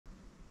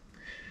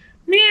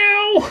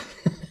Meow.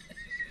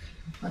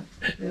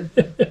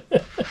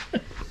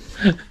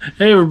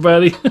 Hey,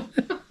 everybody.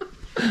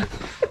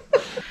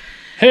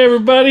 Hey,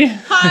 everybody.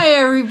 Hi,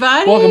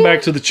 everybody. Welcome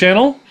back to the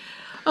channel.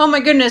 Oh,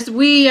 my goodness.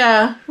 We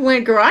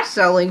went garage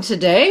selling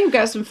today. We've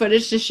got some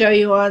footage to show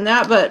you on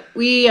that, but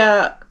we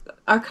are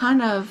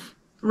kind of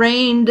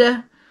rain.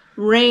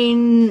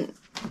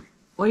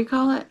 What do you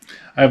call it?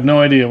 I have no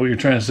idea what you're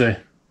trying to say.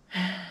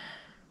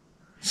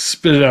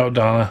 Spit it out,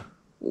 Donna.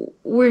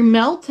 We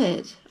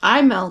melted.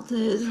 I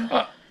melted.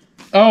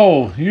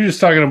 Oh, you're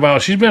just talking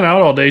about, she's been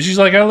out all day. She's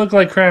like, I look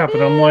like crap.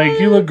 And I'm like,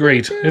 you look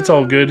great. It's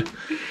all good.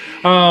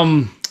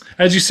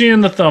 As you see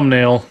in the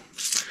thumbnail,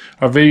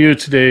 our video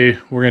today,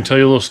 we're going to tell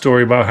you a little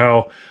story about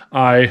how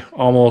I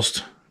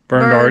almost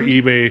burned our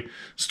eBay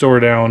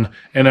store down.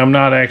 And I'm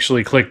not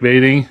actually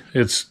clickbaiting.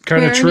 It's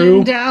kind of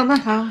true. Down the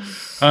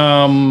house.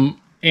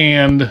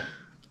 And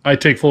I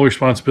take full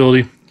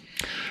responsibility.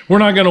 We're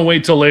not going to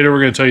wait till later.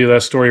 We're going to tell you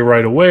that story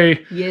right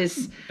away.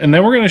 Yes. And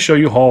then we're going to show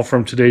you a haul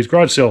from today's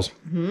garage sales.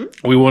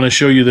 Mm-hmm. We want to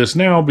show you this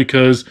now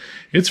because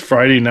it's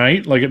Friday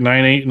night, like at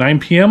 9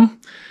 p.m.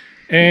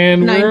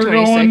 And we're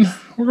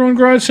going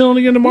garage selling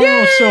again tomorrow.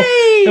 Yay! So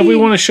if we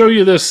want to show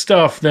you this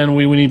stuff, then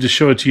we need to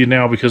show it to you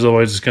now because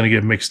otherwise it's going to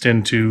get mixed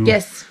into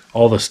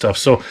all the stuff.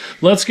 So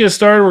let's get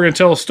started. We're going to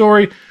tell a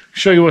story,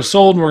 show you what's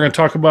sold, and we're going to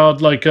talk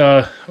about like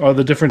all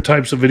the different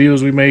types of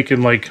videos we make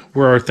and like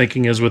where our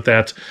thinking is with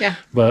that. Yeah.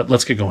 But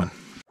let's get going.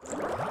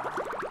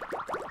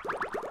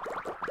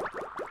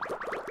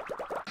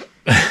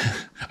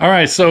 All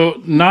right,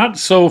 so not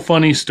so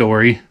funny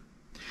story.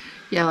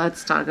 Yeah,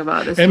 let's talk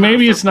about this. And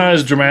maybe it's not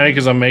as dramatic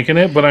as I'm making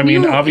it, but I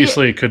mean,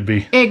 obviously it could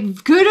be.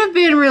 It could have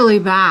been really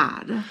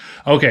bad.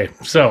 Okay,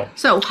 so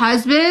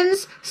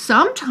husbands,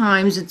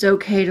 sometimes it's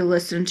okay to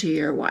listen to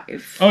your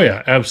wife. Oh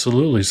yeah,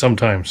 absolutely.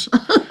 Sometimes.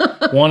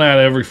 1 out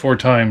of every 4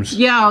 times.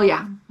 Yeah, oh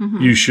yeah. Mm-hmm.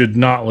 You should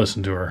not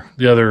listen to her.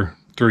 The other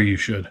 3 you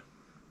should.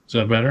 Is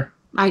that better?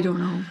 I don't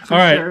know. All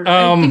right. Sure.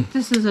 I think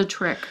this is a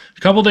trick.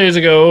 A couple days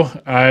ago,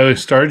 I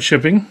started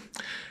shipping,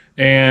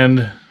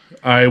 and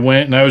I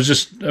went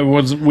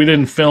and we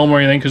didn't film or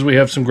anything because we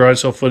have some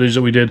garage sale footage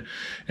that we did.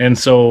 And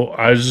so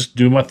I was just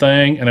doing my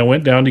thing and I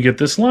went down to get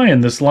this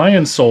lion. This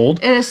lion sold.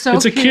 It is so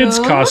cute. It's a kid's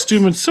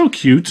costume. It's so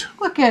cute.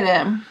 Look at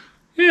him.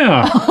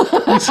 Yeah.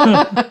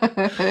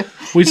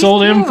 We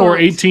sold him for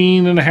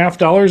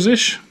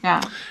 $18.50-ish.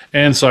 Yeah.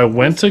 And so I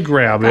went to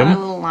grab him. A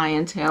little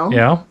lion tail.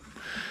 Yeah.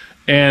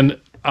 And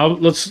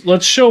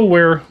let's show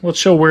where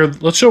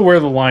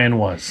the lion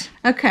was.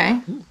 Okay.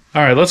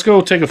 All right, let's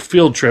go take a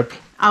field trip.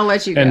 I'll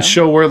let you go. And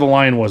show where the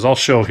lion was. I'll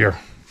show here.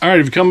 All right,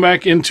 if you come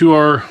back into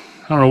our,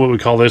 I don't know what we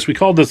call this. We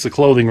called this the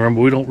clothing room,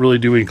 but we don't really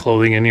do any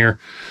clothing in here.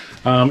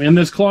 In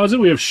this closet,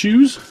 we have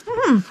shoes.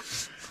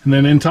 And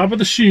then in top of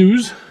the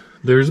shoes,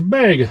 there's a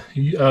bag,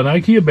 an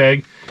IKEA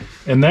bag.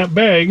 And that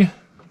bag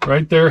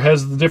right there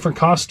has the different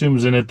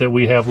costumes in it that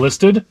we have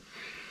listed.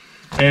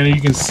 And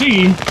you can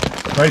see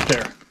right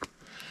there,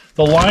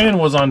 the lion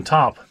was on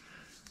top.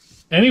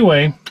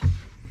 Anyway,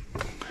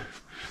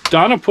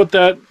 Donna put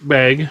that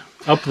bag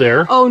up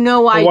there. Oh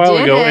no, I didn't. A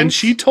while ago, and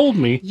she told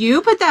me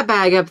you put that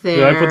bag up there.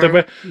 Did I put that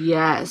bag?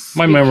 Yes.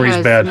 My memory's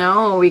bad.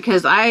 No,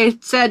 because I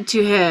said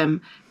to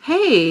him,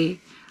 "Hey,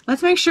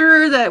 let's make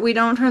sure that we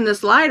don't turn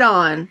this light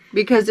on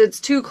because it's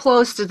too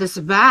close to this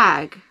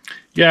bag."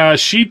 Yeah,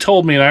 she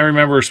told me, and I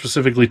remember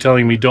specifically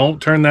telling me,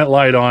 "Don't turn that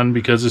light on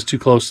because it's too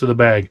close to the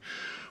bag."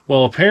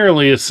 Well,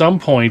 apparently, at some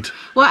point,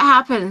 what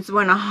happens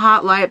when a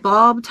hot light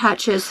bulb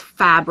touches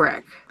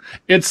fabric?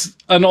 It's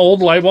an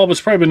old light bulb.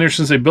 It's probably been there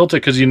since they built it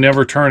because you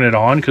never turn it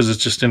on because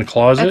it's just in a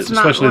closet,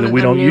 especially that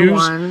we don't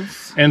use.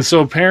 And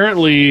so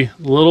apparently,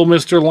 little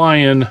Mr.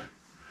 Lion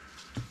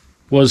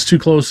was too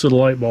close to the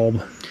light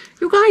bulb.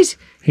 You guys,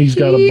 he's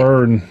got a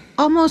burn.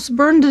 Almost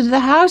burned the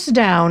house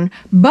down,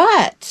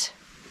 but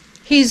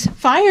he's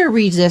fire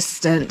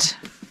resistant,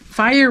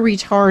 fire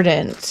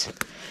retardant,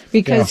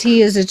 because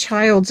he is a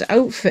child's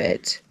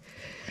outfit.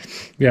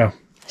 Yeah.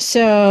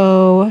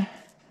 So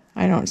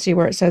I don't see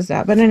where it says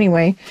that, but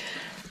anyway,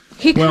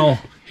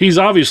 he's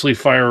obviously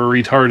fire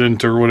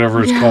retardant or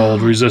whatever it's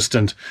called,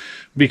 resistant,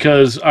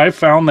 because I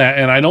found that,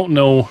 and I don't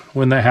know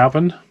when that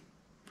happened.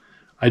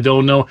 I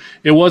don't know.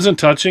 It wasn't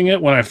touching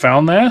it when I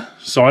found that,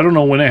 so I don't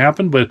know when it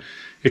happened, but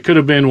it could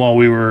have been while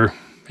we were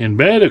in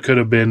bed. It could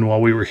have been while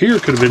we were here.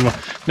 It could have been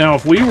now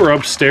if we were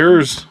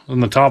upstairs on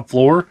the top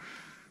floor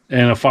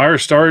and a fire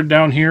started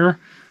down here,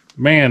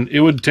 man, it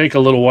would take a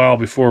little while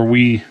before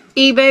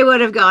eBay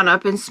would have gone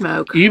up in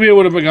smoke. eBay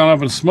would have gone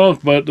up in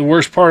smoke, but the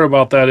worst part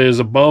about that is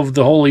above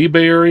the whole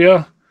eBay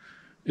area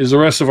is the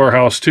rest of our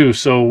house too.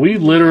 So we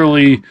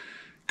literally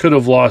could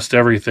have lost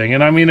everything.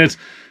 And I mean, it's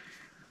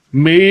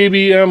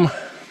maybe I'm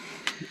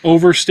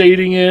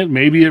overstating it.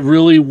 Maybe it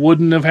really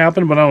wouldn't have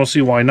happened, but I don't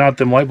see why not.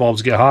 Them light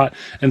bulbs get hot.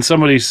 And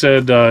somebody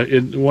said,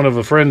 one of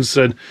the friends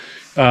said,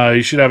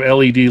 you should have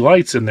LED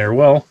lights in there.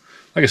 Well,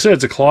 like I said,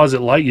 it's a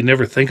closet light. You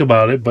never think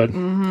about it, but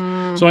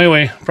so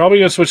anyway, probably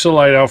gonna switch the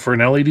light out for an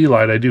LED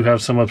light. I do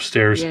have some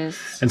upstairs,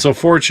 and so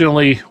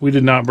fortunately, we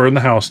did not burn the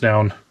house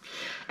down.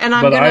 And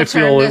I'm gonna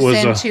turn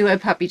this into a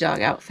puppy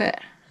dog outfit.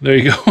 There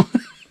you go.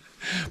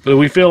 But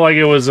we feel like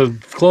it was a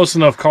close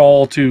enough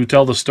call to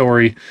tell the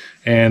story,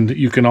 and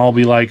you can all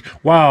be like,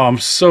 wow, I'm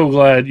so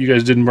glad you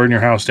guys didn't burn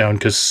your house down,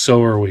 because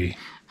so are we.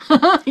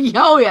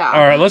 Oh, yeah.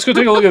 All right, let's go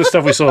take a look at the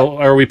stuff we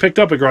sold, or we picked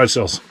up at garage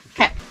sales.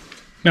 Okay.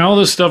 Now, all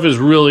this stuff is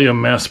really a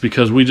mess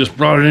because we just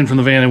brought it in from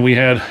the van, and we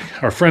had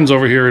our friends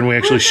over here, and we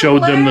actually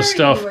showed them the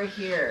stuff.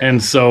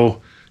 And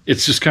so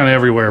it's just kind of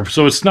everywhere.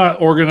 So it's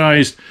not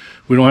organized.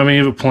 We don't have any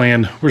of it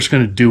planned. We're just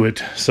going to do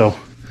it. So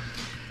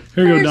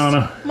here you go,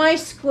 Donna. My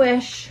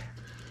squish.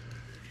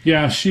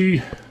 Yeah,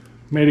 she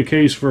made a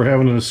case for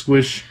having a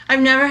squish.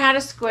 I've never had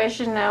a squish,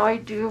 and now I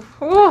do.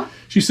 Oh,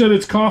 She said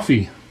it's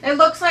coffee. it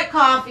looks like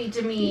coffee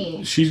to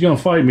me. She's going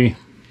to fight me.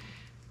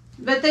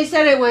 But they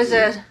said it was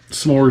a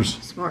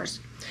S'mores.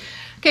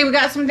 Okay, we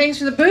got some things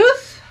for the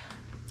booth.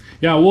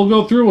 Yeah, we'll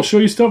go through. We'll show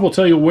you stuff. We'll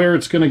tell you where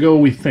it's going to go,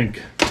 we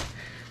think.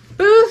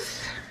 Booth.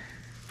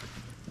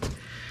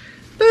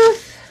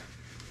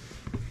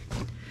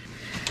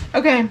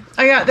 Okay,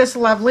 I got this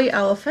lovely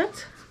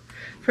elephant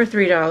for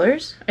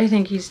 $3. I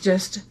think he's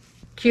just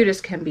cute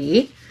as can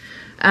be.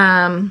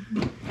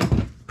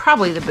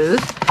 Probably the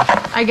booth.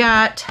 I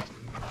got,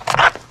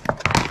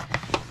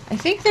 I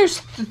think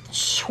there's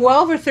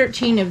 12 or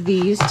 13 of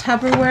these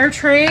Tupperware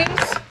trays.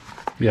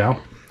 Yeah.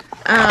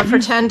 For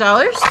 $10.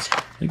 I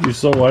think we've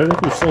sold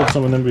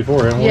some of them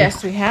before, haven't we?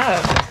 Yes, we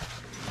have.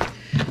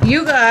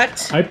 You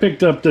got... I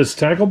picked up this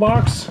tackle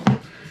box,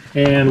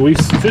 and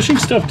fishing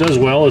stuff does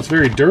well. It's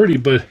very dirty,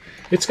 but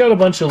it's got a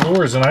bunch of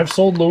lures, and I've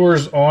sold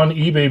lures on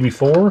eBay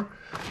before.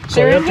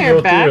 So you have to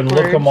go through and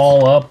look them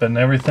all up and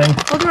everything.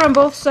 Oh, they're on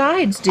both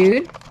sides,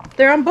 dude.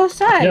 They're on both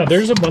sides. Yeah,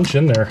 there's a bunch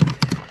in there.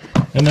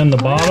 And then the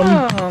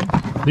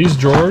bottom, these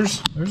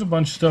drawers, there's a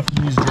bunch of stuff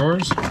in these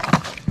drawers.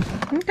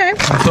 Okay.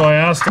 And so I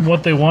asked them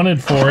what they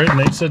wanted for it, and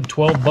they said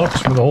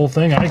 $12 for the whole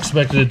thing. I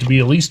expected it to be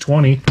at least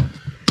 20.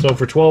 So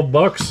for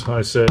 $12,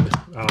 I said,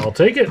 I'll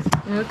take it.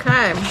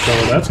 Okay.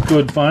 So that's a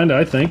good find,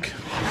 I think.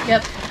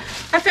 Yep.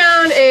 I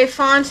found a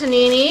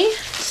Fontanini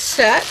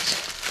set,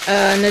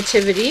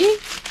 nativity.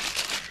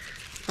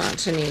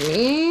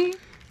 Fontanini.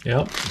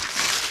 Yep.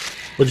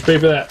 What'd you pay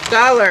for that?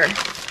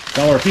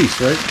 $1 a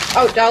piece, right?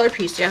 Oh, $1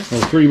 piece, yeah. So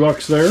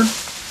 $3 there.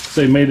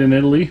 Say made in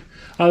Italy.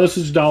 This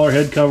is dollar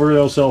head cover.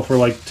 They'll sell for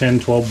like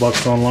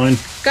 $10-12 online.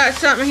 Got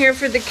something here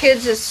for the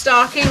kids' as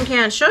stocking.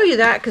 Can't show you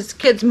that because the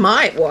kids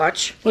might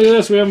watch. Look at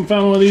this. We haven't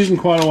found one of these in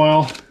quite a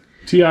while.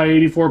 TI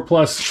 84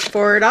 Plus.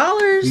 $4.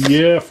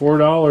 Yeah,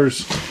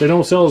 $4. They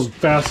don't sell as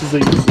fast as they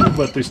used to,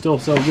 but they still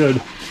sell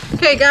good.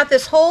 Okay, got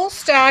this whole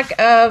stack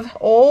of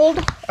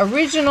old,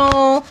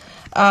 original,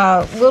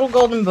 little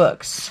golden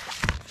books.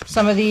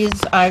 Some of these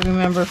I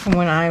remember from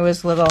when I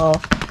was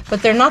little,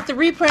 but they're not the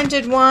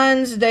reprinted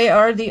ones. They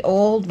are the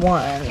old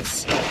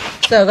ones.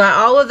 So got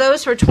all of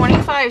those for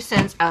 25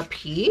 cents a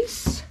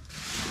piece.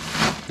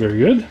 Very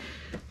good.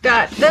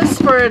 Got this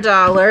for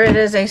 $1. It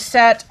is a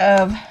set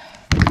of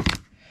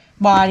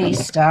body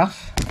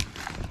stuff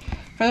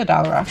for the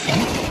dollar auction.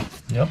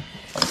 Yep.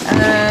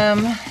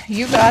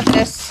 You got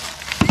this.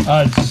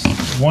 It's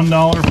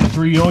 $1 for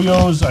 3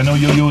 yo-yos. I know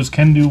yo-yos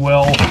can do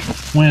well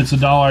when it's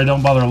 $1. I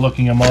don't bother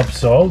looking them up,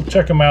 so I'll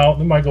check them out.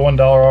 They might go on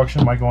dollar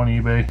auction, might go on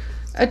eBay.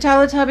 A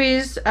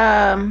Teletubbies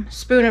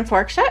spoon and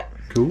fork set.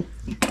 Cool.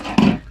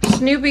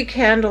 Snoopy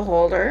candle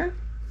holder,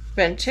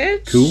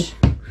 vintage. Cool.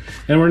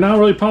 And we're not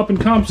really popping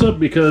comps up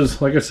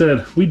because, like I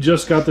said, we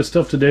just got this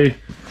stuff today,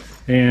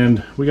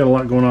 and we got a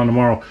lot going on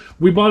tomorrow.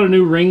 We bought a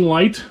new ring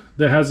light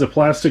that has a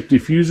plastic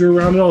diffuser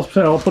around it.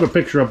 I'll put a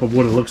picture up of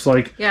what it looks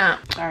like. Yeah,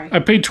 sorry. I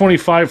paid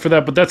 $25 for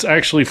that, but that's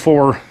actually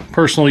for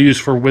personal use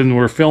for when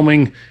we're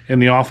filming in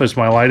the office.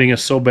 My lighting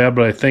is so bad,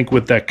 but I think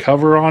with that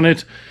cover on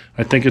it,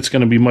 I think it's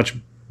going to be much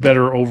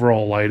better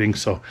overall lighting,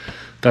 so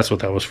that's what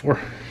that was for.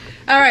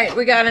 All right,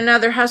 we got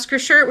another Husker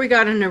shirt. We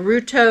got a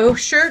Naruto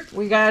shirt.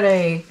 We got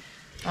a,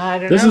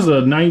 This is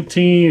a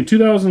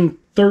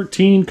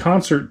 2013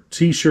 concert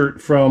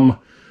t-shirt from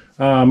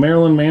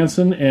Marilyn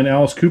Manson and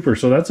Alice Cooper.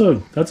 So that's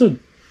a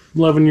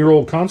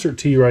 11-year-old concert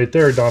tee right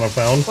there Donna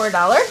found. For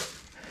 $1.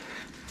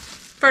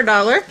 For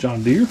 $1.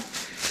 John Deere.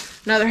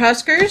 Another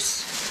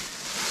Huskers.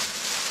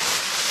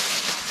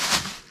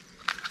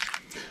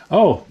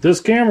 Oh, this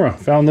camera.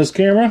 Found this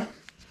camera.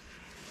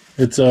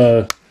 It's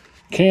a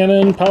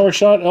Canon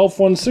PowerShot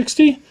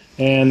Elf-160,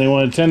 and they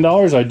wanted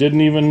 $10. I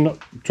didn't even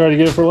try to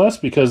get it for less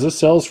because this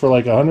sells for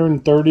like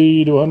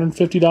 $130 to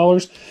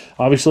 $150.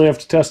 Obviously, I have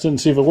to test it and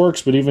see if it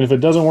works, but even if it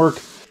doesn't work,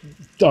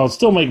 I'll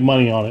still make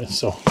money on it.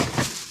 So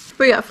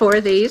we got 4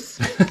 of these.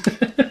 Go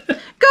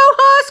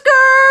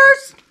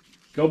Huskers!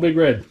 Go Big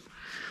Red.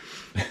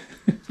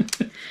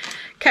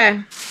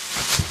 Okay.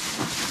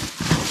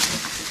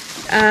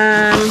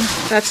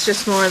 That's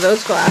just more of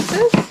those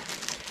glasses.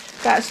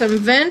 Got some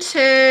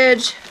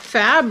vintage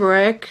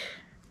fabric,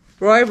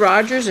 Roy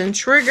Rogers and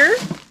Trigger.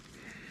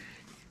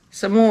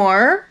 Some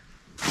more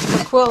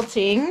for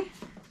quilting.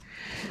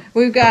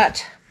 We've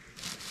got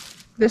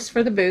this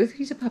for the booth.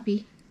 He's a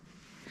puppy.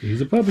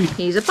 He's a puppy.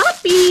 He's a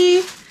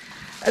puppy.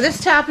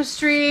 This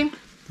tapestry.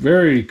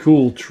 Very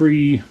cool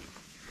tree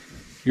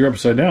you're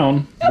upside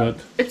down, but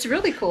it's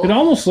really cool. it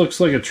almost looks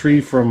like a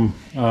tree from.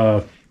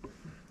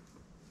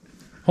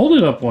 Hold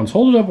it up once.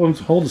 Hold it up once.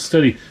 Hold it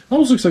steady. It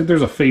almost looks like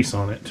there's a face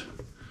on it.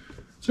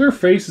 Is there a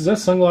face? Is that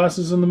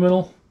sunglasses in the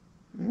middle?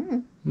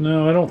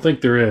 No, I don't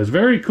think there is.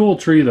 Very cool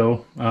tree,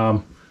 though.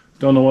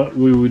 Don't know what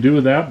we would do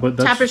with that, but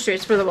that's...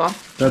 Tapestries for the wall.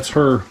 That's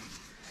her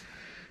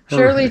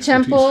Shirley expertise.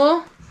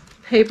 Temple,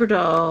 paper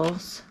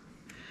dolls.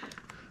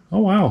 Oh,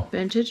 wow.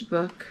 Vintage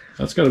book.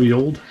 That's got to be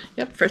old.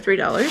 Yep, for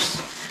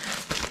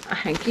 $3. A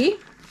hanky.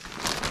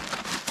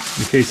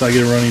 In case I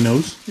get a runny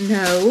nose.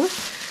 No.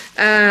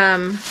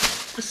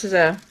 This is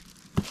a...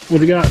 What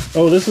do you got?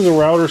 Oh, this is a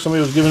router.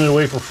 Somebody was giving it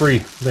away for free.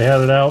 They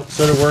had it out,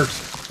 said it works.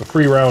 A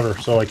free router,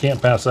 so I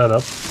can't pass that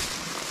up.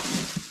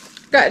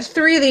 Got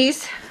 3 of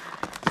these.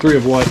 3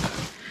 of what?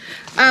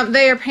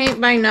 They are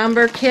paint by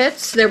number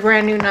kits. They're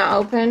brand new, not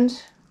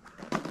opened.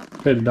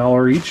 Paid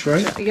 $1 each,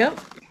 right? Yep.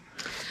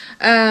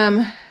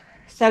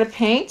 Set of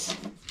paint.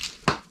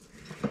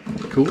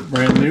 Cool,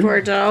 brand new.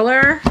 For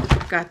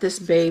 $1. Got this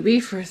baby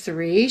for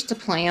 $3. It's a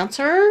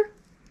planter.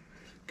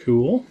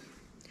 Cool.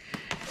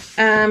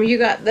 You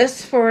got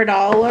this for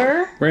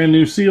 $1. Brand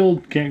new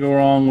sealed. Can't go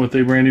wrong with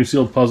a brand new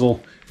sealed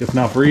puzzle. If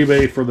not for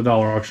eBay, for the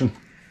dollar auction.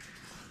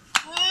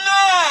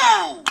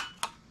 No!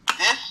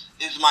 This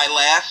is my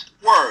last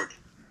word.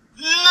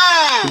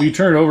 No! If you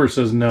turn it over, it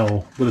says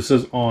no, but it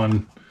says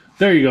on.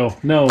 There you go.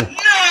 No. No!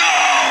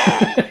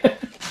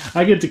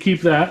 I get to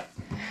keep that.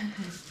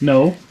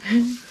 No.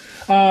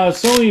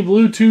 Sony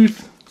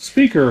Bluetooth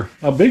speaker,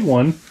 a big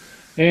one,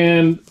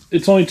 and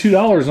it's only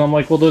 $2. And I'm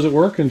like, well, does it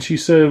work? And she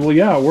said, well,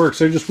 yeah, it works.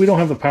 We don't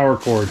have the power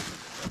cord,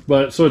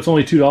 but so it's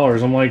only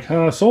 $2. I'm like,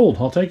 sold.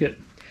 I'll take it.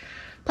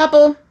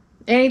 Popple.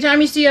 Anytime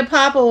you see a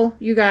Popple,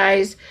 you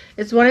guys,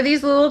 it's one of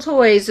these little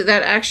toys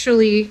that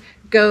actually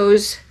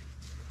goes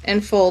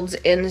and folds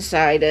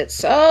inside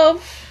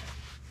itself.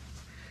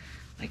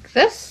 Like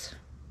this.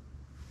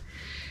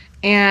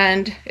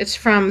 And it's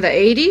from the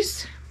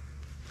 80s.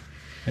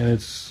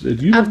 And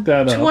you looked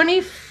that up.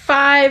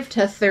 $25 to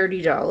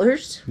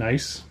 $30.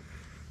 Nice.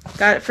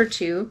 Got it for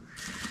 $2.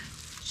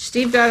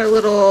 Steve got a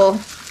little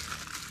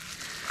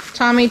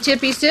Tommy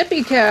Tippy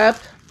Sippy cup.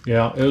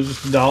 Yeah, it was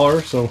just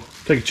 $1, so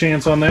take a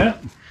chance on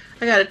that.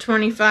 I got a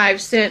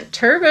 25-cent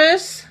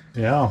Turbis.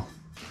 Yeah. All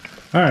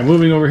right,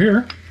 moving over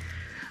here.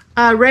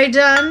 Ray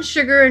Dunn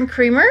Sugar and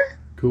Creamer.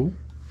 Cool.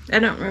 I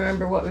don't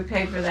remember what we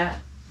paid for that.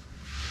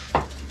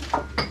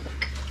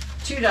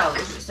 $2,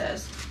 it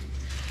says.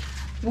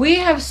 We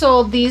have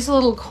sold these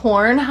little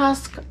corn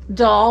husk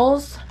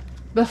dolls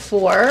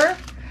before.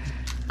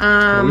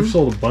 We've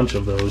sold a bunch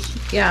of those.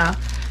 Yeah.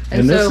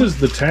 And this is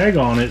the tag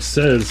on it.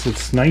 Says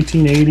it's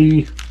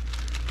 1980.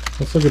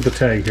 Let's look at the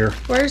tag here.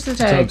 Where's the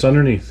tag? It's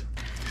underneath.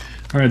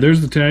 All right,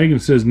 there's the tag. It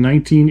says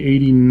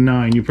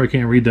 1989. You probably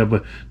can't read that,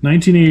 but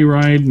 1980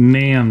 ride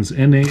NANS,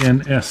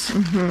 N-A-N-S.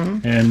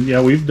 And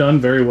yeah, we've done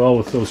very well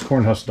with those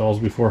cornhusk dolls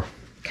before.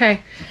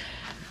 Okay.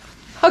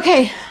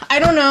 Okay, I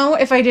don't know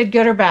if I did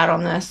good or bad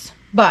on this,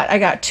 but I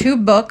got 2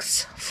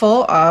 books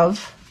full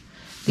of...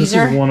 This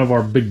is one of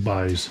our big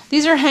buys.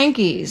 These are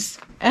hankies,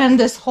 and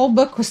this whole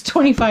book was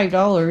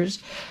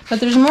 $25, but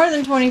there's more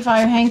than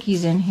 25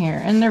 hankies in here,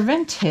 and they're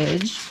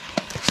vintage.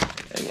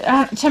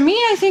 To me,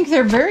 I think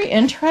they're very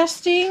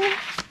interesting.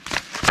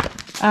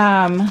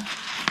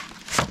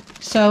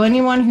 So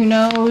anyone who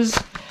knows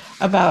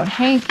about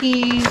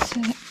hankies,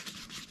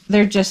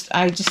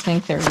 I just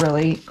think they're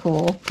really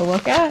cool to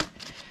look at.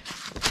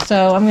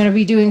 So I'm going to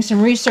be doing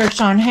some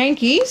research on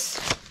hankies.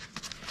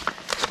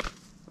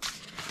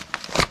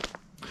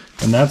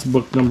 And that's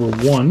book number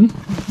 1.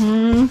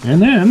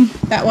 And then...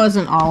 That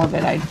wasn't all of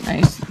it. I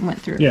went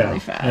through it really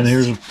fast. And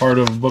here's a part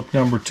of book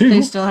number 2.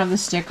 They still have the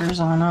stickers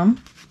on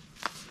them.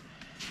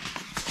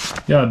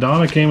 Yeah,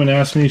 Donna came and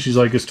asked me, she's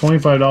like, it's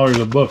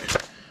 $25 a book.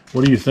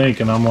 What do you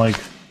think? And I'm like,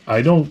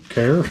 I don't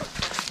care.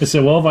 I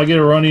said, well, if I get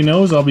a runny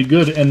nose, I'll be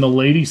good. And the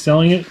lady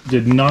selling it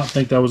did not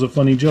think that was a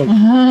funny joke.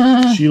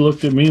 She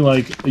looked at me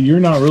like,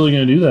 you're not really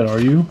going to do that, are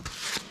you?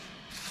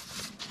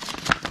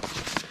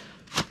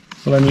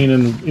 But I mean,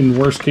 in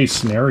worst case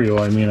scenario,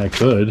 I mean, I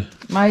could.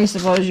 I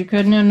suppose you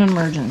could in an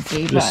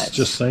emergency,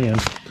 Just saying.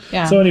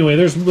 Yeah. So anyway,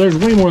 there's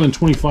way more than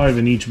 25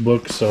 in each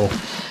book, so...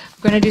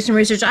 I'm going to do some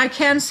research. I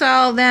can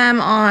sell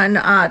them on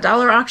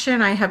dollar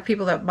auction. I have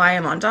people that buy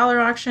them on dollar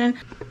auction.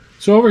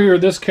 So over here,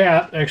 this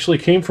cat actually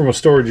came from a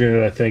storage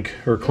unit, I think,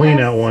 or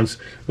clean out once.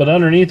 But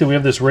underneath it, we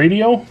have this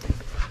radio.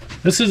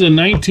 This is a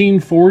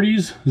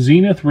 1940s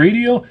Zenith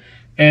radio,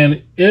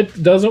 and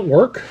it doesn't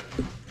work.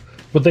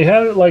 But they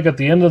had it like at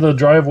the end of the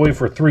driveway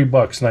for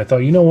 $3, and I thought,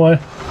 you know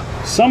what?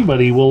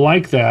 Somebody will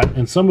like that,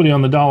 and somebody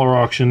on the dollar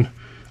auction,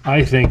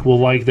 I think, will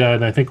like that,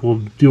 and I think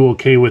we'll do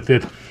okay with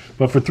it.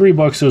 But for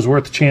 $3, it was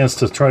worth the chance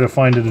to try to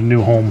find it a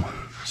new home.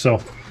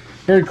 So,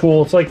 very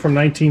cool. It's like from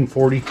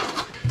 1940.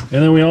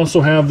 And then we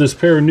also have this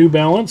pair of New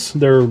Balance.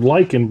 They're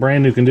like in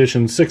brand new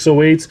condition,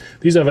 608s.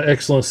 These have an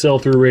excellent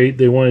sell-through rate.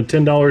 They wanted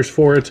 $10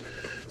 for it,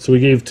 so we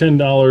gave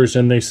 $10,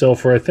 and they sell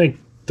for, I think,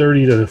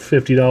 $30 to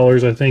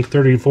 $50, I think,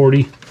 $30 to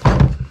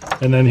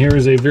 $40. And then here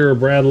is a Vera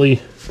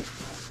Bradley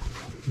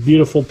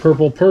beautiful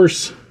purple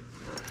purse.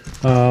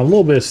 A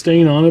little bit of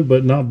stain on it,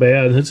 but not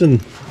bad. It's in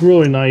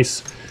really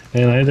nice,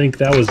 and I think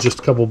that was just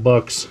a couple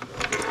bucks.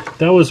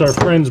 That was our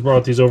friends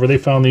brought these over. They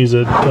found these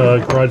at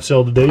garage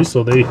sale today,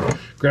 so they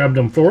grabbed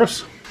them for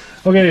us.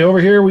 Okay, over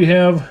here we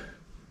have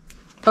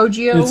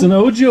OGO. It's an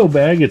OGO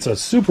bag. It's a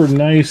super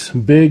nice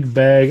big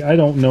bag. I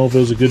don't know if it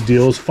was a good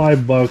deal. It's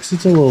 $5.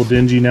 It's a little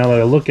dingy now that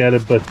I look at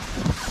it, but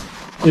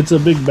it's a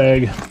big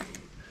bag.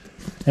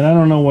 And I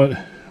don't know what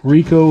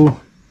Rico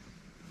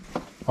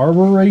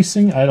Arbor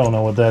Racing. I don't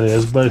know what that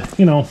is, but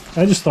you know,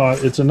 I just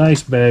thought it's a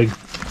nice bag.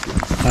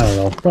 I don't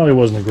know. Probably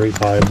wasn't a great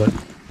buy, but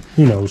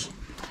who knows.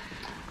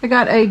 I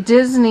got a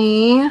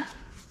Disney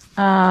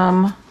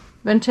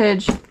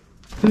vintage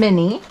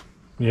mini.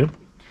 Yep.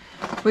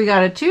 We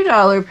got a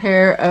 $2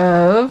 pair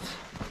of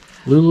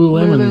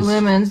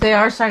Lululemons. They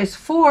are size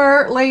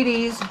 4,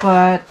 ladies,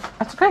 but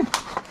that's okay.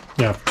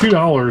 Yeah,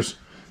 $2.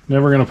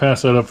 Never gonna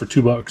pass that up for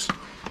 $2.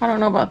 I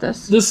don't know about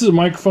this. This is a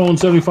microphone.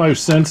 75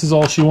 cents is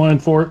all she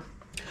wanted for it.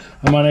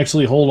 I might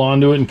actually hold on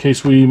to it in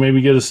case we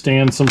maybe get a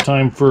stand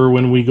sometime for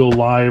when we go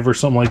live or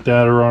something like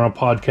that, or on a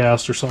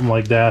podcast or something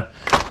like that.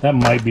 That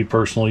might be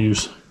personal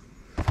use.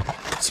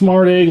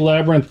 Smart Egg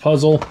Labyrinth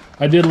Puzzle.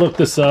 I did look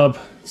this up.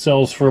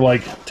 Sells for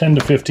like $10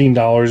 to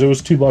 $15. It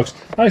was $2.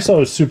 I thought it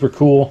was super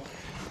cool.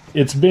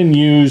 It's been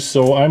used,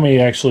 so I may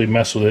actually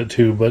mess with it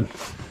too, but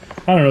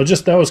I don't know.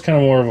 Just that was kind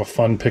of more of a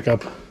fun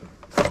pickup.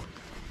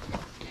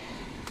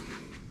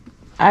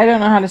 I don't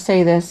know how to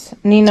say this.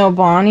 Nino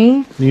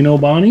Bonnie. Nino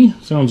Bonnie?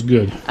 Sounds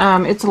good.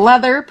 It's a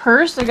leather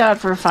purse. I got it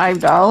for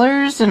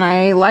 $5, and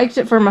I liked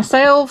it for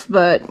myself,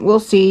 but we'll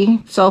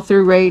see.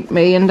 Sell-through rate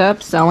may end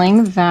up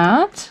selling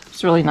that.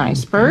 It's a really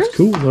nice purse. It's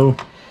cool, though.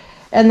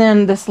 And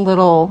then this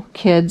little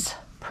kid's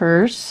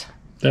purse.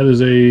 That is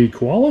a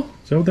koala?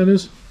 Is that what that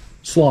is?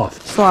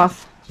 Sloth.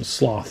 Sloth. It's a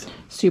sloth.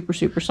 Super,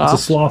 super soft.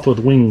 It's a sloth with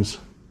wings.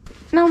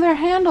 No, they're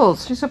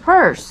handles. It's a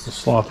purse. A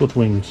sloth with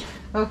wings.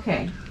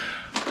 Okay.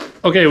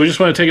 Okay, we just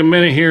want to take a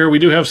minute here. We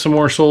do have some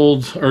more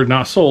solds, or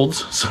not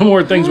solds, some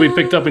more things we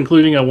picked up,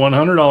 including a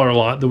 $100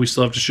 lot that we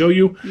still have to show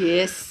you.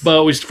 Yes.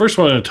 But we first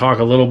wanted to talk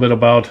a little bit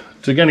about,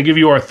 to kind of give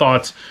you our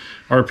thoughts,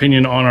 our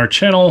opinion on our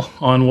channel,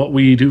 on what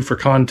we do for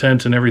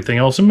content and everything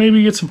else, and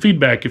maybe get some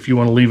feedback if you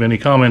want to leave any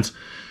comments.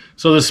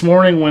 So this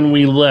morning when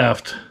we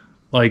left,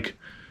 like,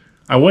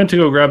 I went to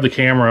go grab the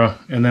camera,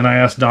 and then I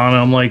asked Donna,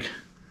 I'm like,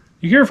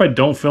 you care if I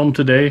don't film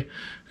today?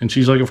 And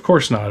she's like, of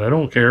course not. I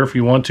don't care if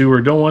you want to or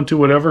don't want to,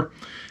 whatever.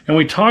 And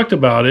we talked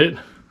about it,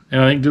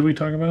 and I think, did we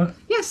talk about it?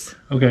 Yes.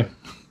 Okay.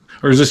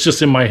 Or is this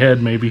just in my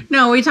head, maybe?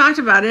 No, we talked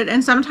about it,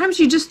 and sometimes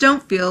you just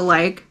don't feel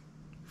like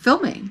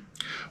filming.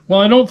 Well,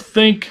 I don't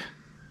think...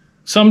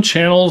 Some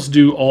channels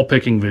do all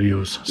picking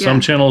videos. Yeah. Some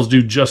channels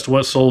do just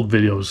what sold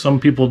videos. Some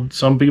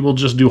people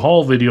just do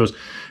haul videos.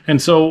 And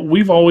so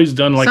we've always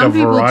done like a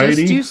variety.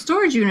 Some people just do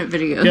storage unit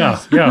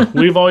videos. Yeah.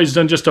 We've always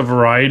done just a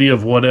variety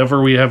of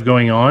whatever we have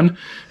going on.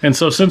 And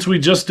so since we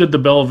just did the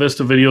Bella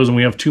Vista videos and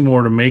we have 2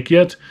 more to make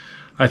yet,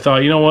 I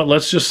thought, you know what,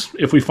 let's just,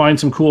 if we find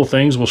some cool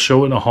things, we'll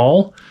show it in a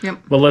haul. Yep.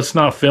 But let's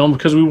not film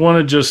because we want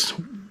to just...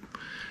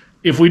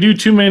 If we do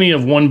too many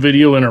of one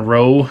video in a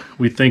row,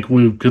 we think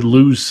we could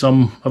lose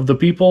some of the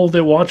people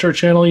that watch our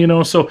channel, you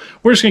know. So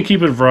we're just going to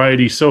keep it a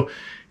variety. So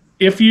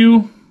if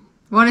you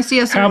want to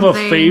see us have a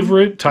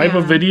favorite type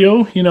of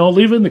video, you know,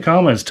 leave it in the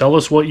comments. Tell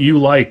us what you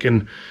like.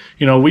 And,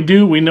 you know,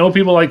 we know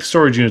people like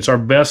storage units. Our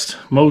best,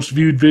 most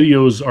viewed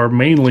videos are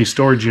mainly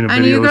storage unit videos.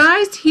 And you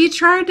guys, he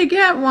tried to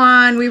get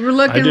one. We were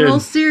looking real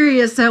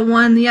serious at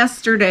one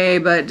yesterday,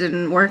 but it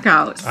didn't work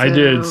out. So. I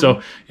did.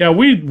 So, yeah,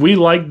 we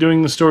like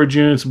doing the storage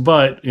units,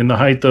 but in the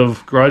height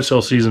of garage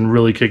sale season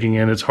really kicking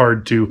in, it's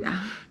hard to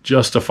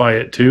justify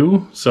it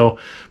too. So,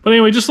 but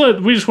anyway, we just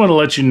want to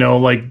let you know,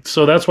 like,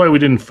 so that's why we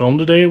didn't film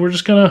today. We're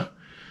just going to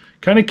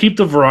kind of keep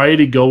the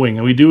variety going.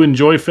 And we do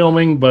enjoy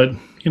filming, but...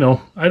 You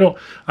know, I don't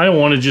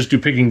want to just do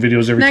picking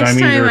videos every time either.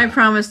 Next time I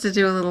promise to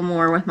do a little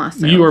more with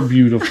myself. You are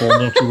beautiful.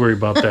 Don't you worry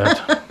about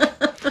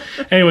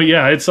that. Anyway,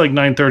 yeah, it's like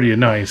 9:30 at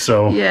night,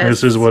 so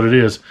this is what it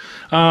is.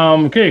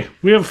 Okay,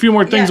 we have a few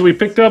more things that we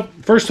picked up.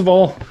 First of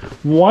all,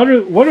 what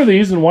are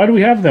these and why do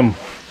we have them?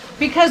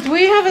 Because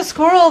we have a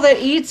squirrel that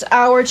eats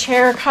our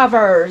chair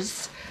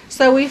covers.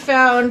 So we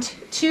found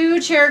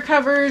 2 chair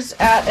covers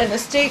at an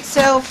estate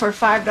sale for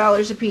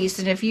 $5 a piece.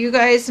 And if you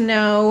guys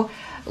know...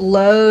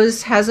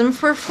 Lowe's has them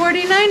for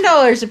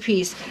 $49 a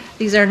piece.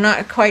 These are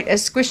not quite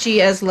as squishy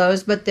as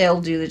Lowe's, but they'll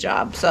do the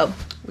job. So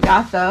we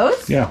got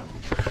those. Yeah.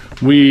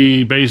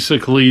 We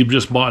basically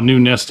just bought new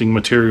nesting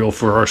material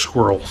for our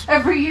squirrels.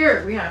 Every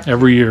year we have.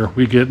 Every year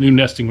we get new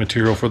nesting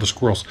material for the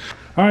squirrels.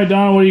 All right,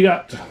 Donna, what do you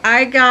got?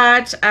 I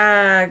got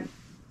a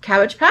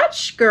Cabbage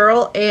Patch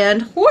girl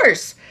and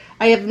horse.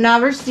 I have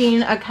never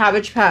seen a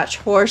Cabbage Patch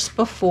horse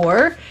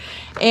before.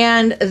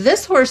 And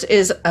this horse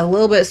is a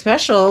little bit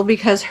special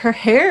because her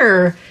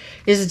hair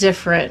is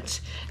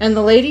different. And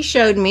the lady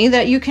showed me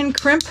that you can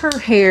crimp her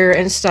hair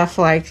and stuff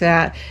like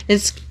that.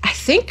 It's, I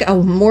think,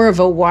 more of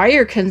a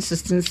wire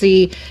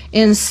consistency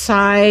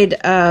inside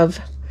of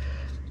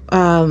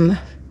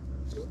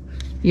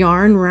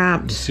yarn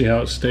wrapped. See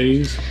how it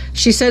stays?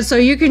 She said so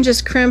you can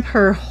just crimp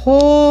her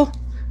whole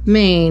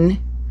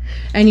mane,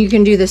 and you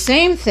can do the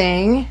same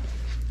thing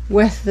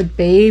with the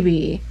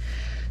baby.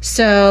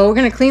 So we're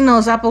gonna clean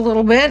those up a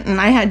little bit, and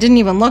I didn't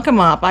even look them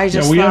up. I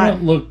just we thought,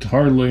 haven't looked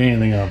hardly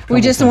anything up. We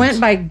just went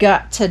by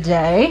gut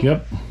today.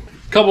 Yep.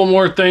 A couple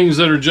more things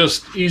that are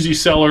just easy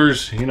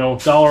sellers. You know,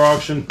 dollar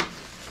auction.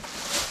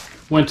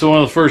 Went to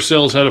one of the first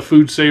sales, had a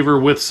food saver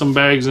with some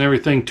bags and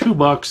everything.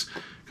 $2.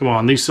 Come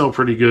on, these sell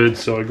pretty good.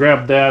 So I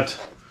grabbed that.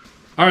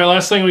 All right,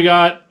 last thing we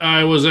got.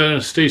 I was at an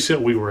estate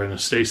sale. We were in a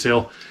estate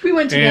sale. We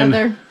went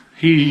together. And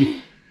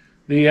he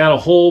had a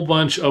whole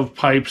bunch of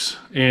pipes,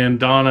 and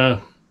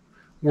Donna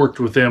worked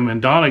with them,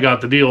 and Donna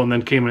got the deal and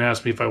then came and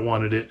asked me if I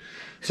wanted it.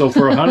 So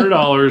for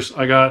 $100,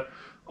 I got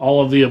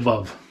all of the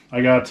above.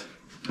 I got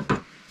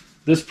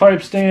this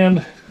pipe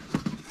stand,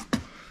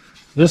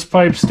 this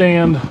pipe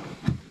stand.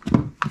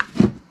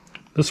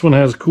 This one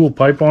has a cool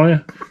pipe on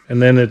it,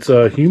 and then it's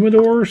a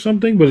humidor or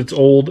something, but it's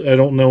old. I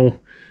don't know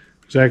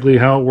exactly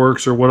how it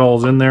works or what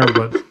all's in there,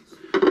 but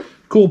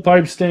cool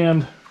pipe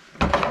stand.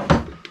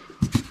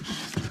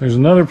 There's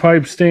another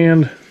pipe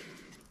stand.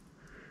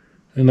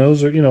 And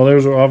those are, you know,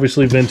 those are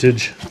obviously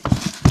vintage.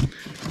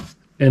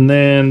 And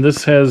then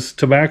this has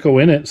tobacco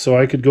in it, so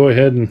I could go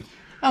ahead and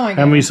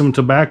have me some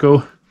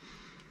tobacco.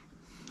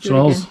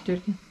 Smells. Do it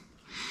again.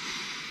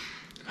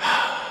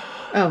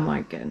 Oh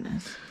my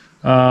goodness.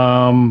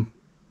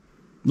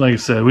 Like I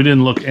said, we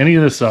didn't look any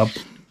of this up.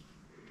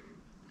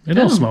 It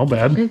don't smell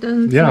bad. It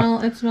doesn't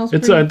smell. It smells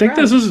pretty I think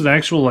fresh. this is an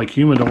actual like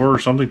humidor or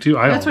something too.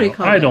 That's what he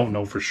called it. I don't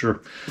know for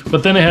sure.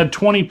 But then it had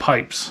 20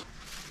 pipes.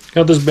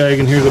 Got this bag,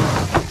 and here's the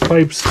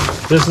pipes.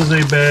 This is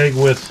a bag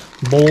with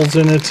bowls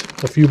in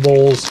it, a few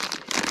bowls.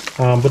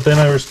 But then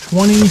there was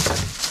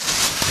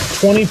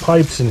 20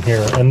 pipes in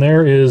here, and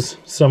there is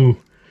some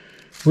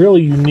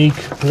really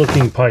unique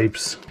looking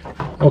pipes.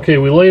 Okay,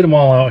 we laid them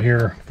all out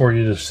here for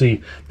you to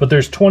see, but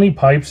there's 20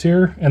 pipes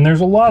here, and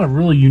there's a lot of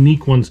really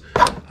unique ones.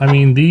 I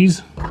mean,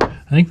 these,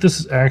 I think this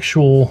is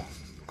actual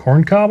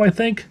corn cob, I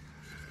think.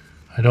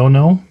 I don't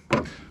know.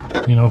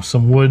 You know,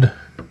 some wood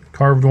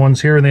carved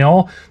ones here, and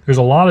there's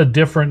a lot of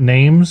different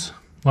names,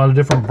 a lot of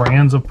different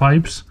brands of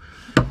pipes.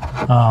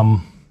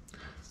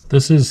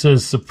 This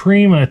says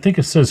Supreme, and I think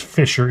it says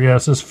Fisher. Yeah,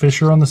 it says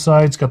Fisher on the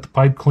side. It's got the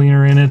pipe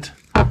cleaner in it.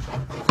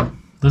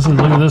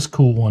 Look at this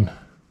cool one.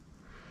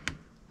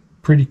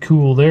 Pretty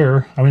cool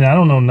there. I mean, I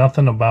don't know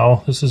nothing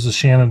about, this is a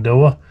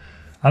Shenandoah.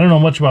 I don't know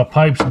much about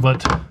pipes,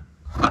 but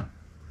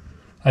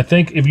I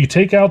think if you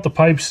take out the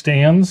pipe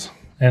stands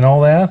and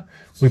all that,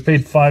 we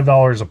paid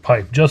 $5 a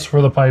pipe just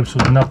for the pipes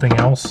with nothing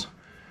else.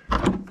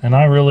 And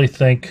I really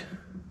think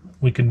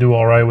we can do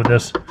all right with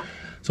this.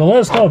 So let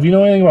us know if you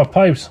know anything about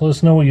pipes. Let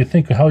us know what you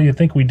think, how you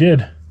think we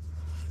did.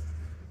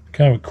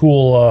 Kind of a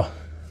cool,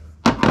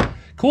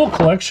 cool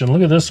collection.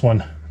 Look at this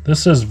one.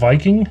 This says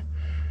Viking,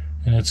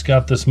 and it's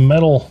got this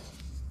metal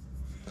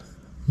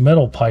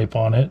pipe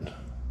on it.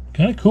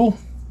 Kind of cool.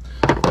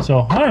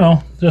 So I don't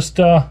know, just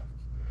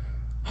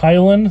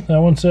Highland, that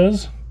one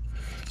says.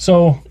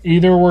 So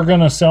either we're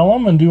gonna sell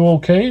them and do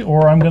okay,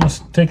 or I'm gonna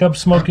take up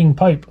smoking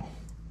pipe.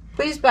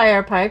 Please buy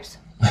our pipes.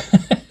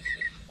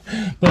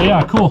 But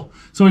yeah, cool.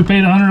 So we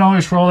paid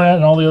 $100 for all that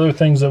and all the other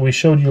things that we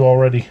showed you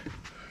already.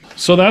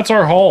 So that's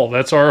our haul.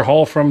 That's our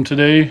haul from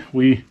today.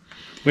 We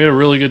had a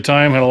really good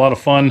time, had a lot of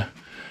fun.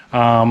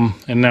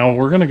 And now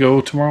we're gonna go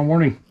tomorrow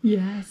morning.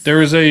 Yes.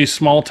 There is a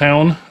small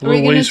town a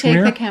little ways from here.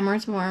 Are we gonna take the camera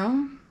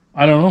tomorrow?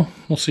 I don't know.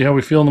 We'll see how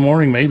we feel in the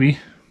morning, maybe.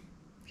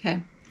 Okay.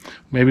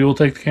 Maybe we'll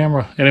take the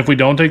camera. And if we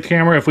don't take the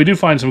camera, if we do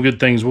find some good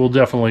things, we'll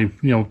definitely,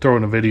 throw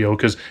in a video,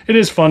 because it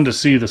is fun to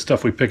see the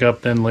stuff we pick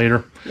up then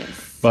later.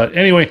 Yes. But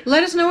anyway.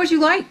 Let us know what you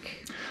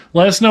like.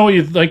 Let us know what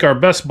you think our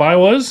best buy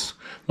was.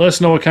 Let us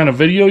know what kind of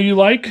video you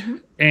like. Mm-hmm.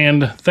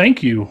 And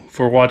thank you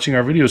for watching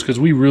our videos, because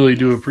we really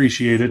do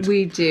appreciate it.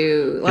 We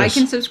do. Like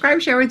and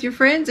subscribe, share with your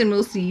friends, and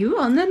we'll see you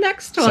on the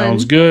next one.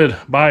 Sounds good.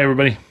 Bye,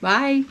 everybody.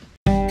 Bye.